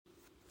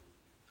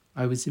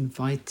I was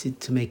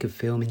invited to make a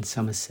film in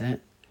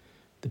Somerset,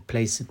 the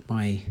place of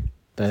my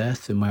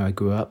birth and where I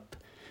grew up.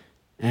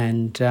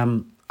 And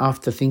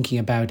after thinking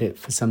about it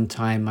for some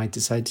time, I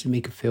decided to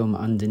make a film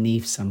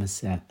underneath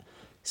Somerset,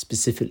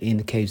 specifically in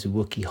the caves of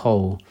Wookey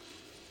Hole,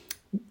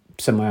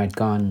 somewhere I'd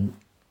gone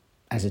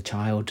as a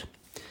child.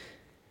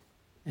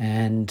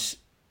 And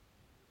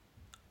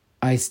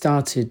I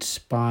started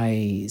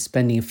by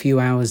spending a few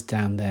hours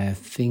down there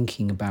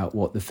thinking about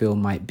what the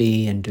film might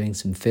be and doing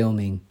some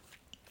filming.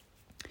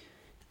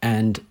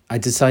 And I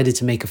decided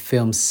to make a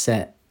film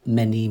set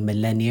many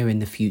millennia in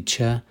the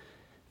future,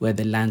 where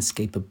the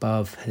landscape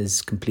above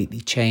has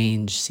completely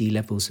changed, sea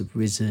levels have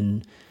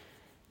risen,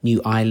 new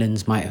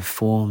islands might have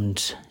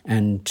formed,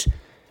 and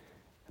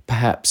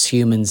perhaps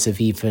humans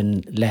have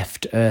even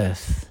left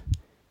Earth.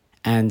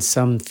 And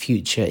some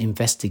future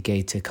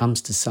investigator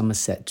comes to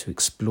Somerset to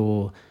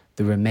explore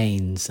the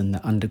remains and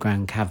the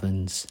underground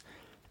caverns.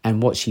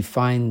 And what she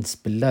finds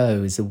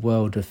below is a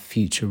world of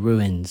future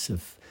ruins,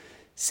 of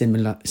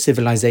similar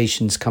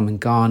civilizations come and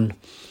gone.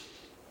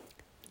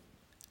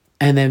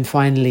 And then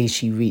finally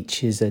she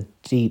reaches a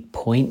deep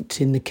point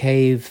in the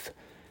cave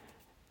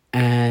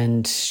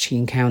and she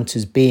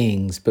encounters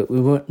beings, but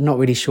we were not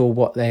really sure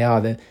what they are.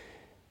 They're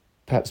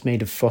perhaps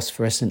made of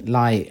phosphorescent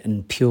light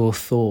and pure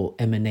thought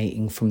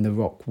emanating from the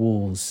rock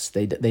walls.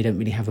 They don't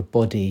really have a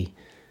body.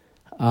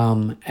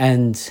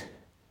 And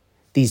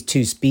these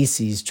two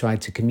species try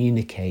to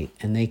communicate,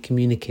 and they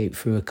communicate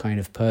through a kind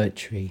of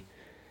poetry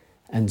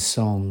and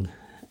song.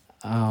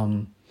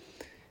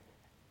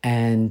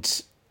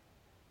 And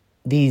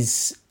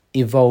these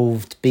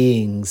evolved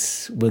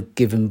beings were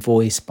given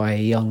voice by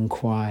a young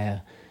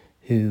choir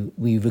who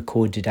we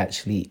recorded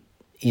actually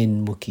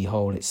in Wookey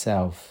Hole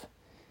itself.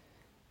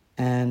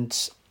 And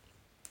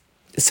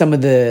some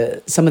of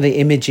the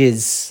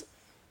images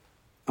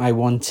I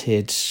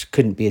wanted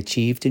couldn't be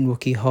achieved in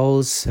Wookey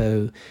Holes.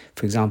 So,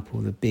 for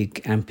example, the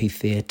big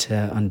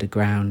amphitheatre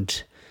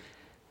underground.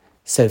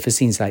 So for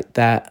scenes like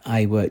that,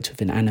 I worked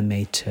with an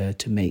animator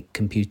to make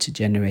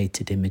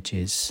computer-generated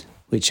images,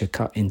 which are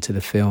cut into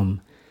the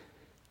film.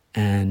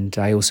 And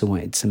I also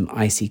wanted some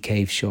icy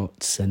cave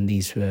shots, and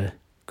these were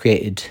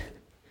created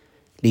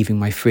leaving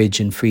my fridge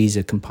and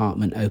freezer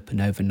compartment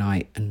open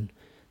overnight and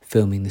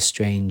filming the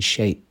strange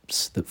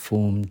shapes that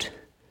formed.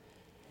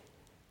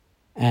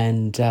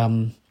 And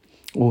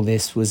all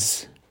this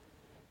was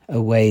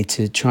a way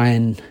to try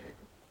and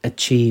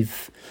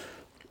achieve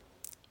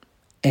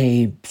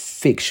a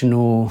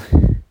fictional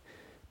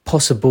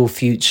possible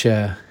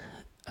future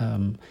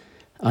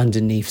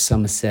underneath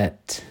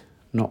Somerset,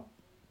 not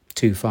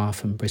too far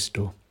from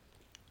Bristol.